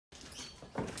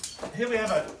here we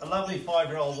have a lovely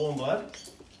 5-year-old warm blood.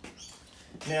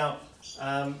 Now,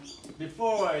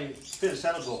 before I fit a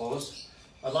saddle to a horse,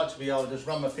 I'd like to be able to just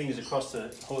run my fingers across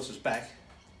the horse's back,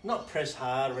 not press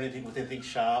hard or anything with anything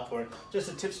sharp, or just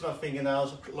the tips of my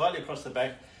fingernails lightly across the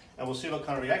back, and we'll see what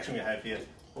kind of reaction we have here.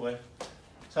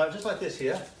 So just like this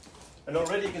here, and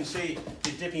already you can see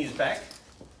he's dipping his back.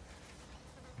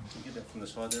 Can you get that from the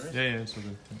side there, Rick? Yeah, it's all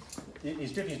good.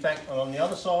 He's dipping his back on the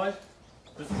other side.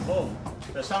 Oh,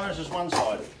 now sometimes just one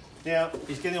side. Now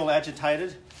he's getting all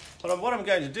agitated. But what I'm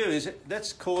going to do is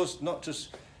that's caused not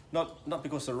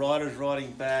because the rider's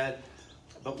riding bad,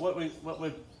 but what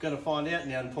we're going to find out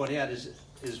now and point out is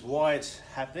why it's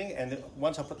happening. And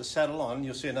once I put the saddle on,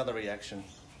 you'll see another reaction.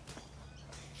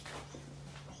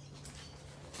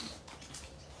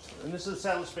 And this is the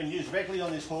saddle that's been used regularly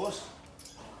on this horse.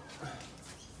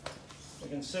 You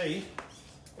can see,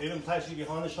 even placing it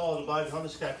behind the shoulder blade, behind the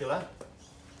scapula,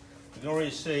 you can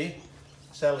already see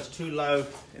the saddle is too low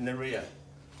in the rear.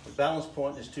 The balance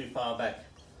point is too far back.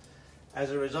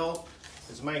 As a result,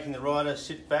 it's making the rider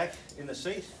sit back in the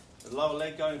seat, the lower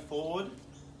leg going forward,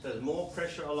 so there's more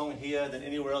pressure along here than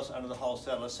anywhere else under the whole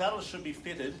saddle. A saddle should be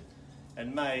fitted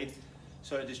and made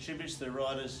so it distributes the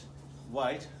rider's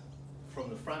weight from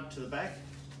the front to the back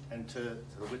and to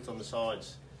the width on the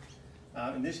sides.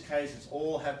 In this case, it's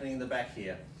all happening in the back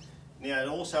here. Now, it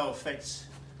also affects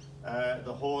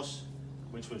the horse,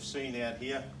 which we've seen out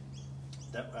here,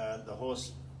 that the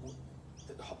horse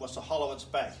wants to hollow its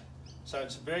back. So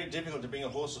it's very difficult to bring a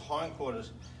horse's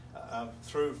hindquarters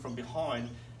through from behind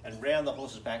and round the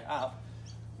horse's back up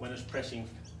when it's pressing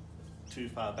too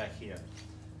far back here.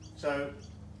 So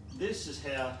this is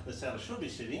how the saddle should be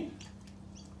sitting.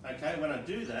 Okay, when I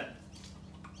do that,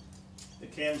 the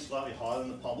cam's slightly higher than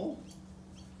the pommel.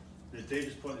 The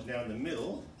deepest point is now in the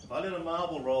middle. If I let a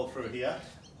marble roll through here,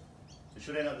 it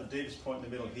should end up at the deepest point in the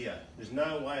middle here. There's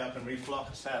no way I can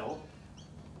reflock a saddle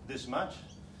this much.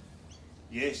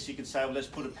 Yes, you could say, well, let's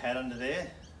put a pad under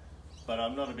there, but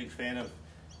I'm not a big fan of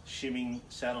shimming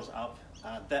saddles up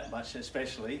that much,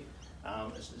 especially.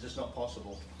 It's just not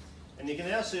possible. And you can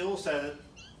now see also that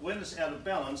when it's out of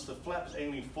balance, the flap's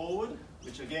aiming forward,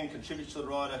 which again contributes to the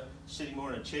rider sitting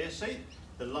more in a chair seat.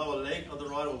 The lower leg of the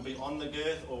rider will be on the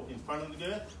girth or in front of the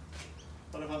girth.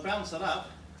 But if I balance it up,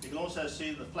 you can also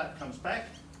see the flap comes back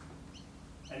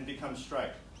and becomes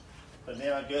straight. But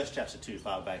now our girth straps are too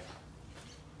far back.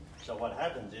 So what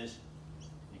happens is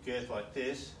you girth like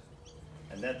this,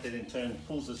 and that then in turn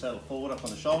pulls the saddle forward up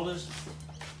on the shoulders,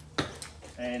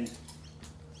 and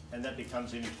that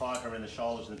becomes even tighter in the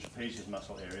shoulders and the trapezius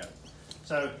muscle area.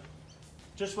 So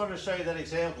just wanted to show you that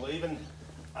example, even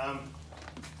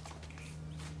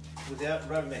without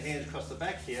rubbing the hands across the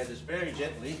back here, just very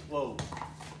gently. Whoa,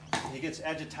 he gets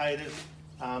agitated.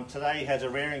 Today he has a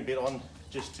rearing bit on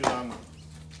just to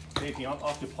keep him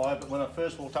occupied, but when I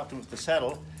first walked up to him with the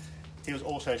saddle, he was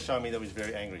also showing me that he was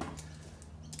very angry.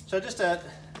 So just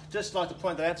like to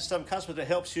point that out to some customers, it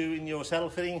helps you in your saddle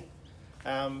fitting.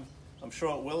 I'm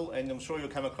sure it will, and I'm sure you'll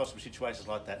come across some situations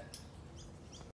like that.